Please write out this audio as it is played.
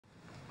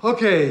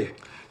Okay,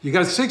 you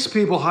got 6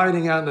 people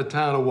hiding out in a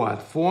town of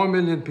what? 4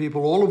 million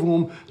people, all of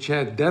whom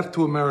chant death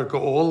to America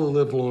all the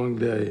livelong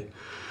day.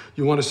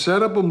 You want to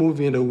set up a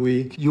movie in a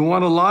week. You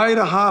want to lie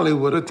to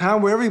Hollywood, a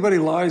town where everybody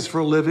lies for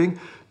a living.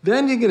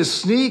 Then you're going to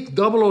sneak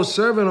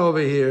 007 over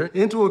here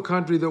into a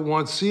country that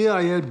wants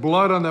CIA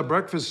blood on their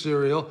breakfast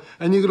cereal,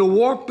 and you're going to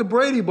walk the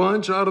Brady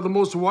Bunch out of the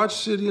most watched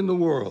city in the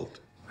world.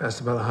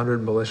 Asked about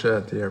 100 militia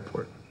at the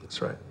airport.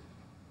 That's right.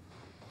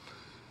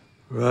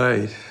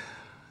 Right.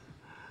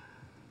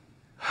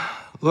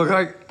 Look,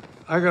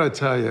 I got to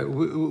tell you,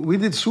 we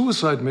did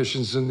suicide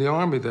missions in the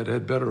Army that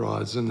had better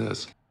odds than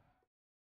this.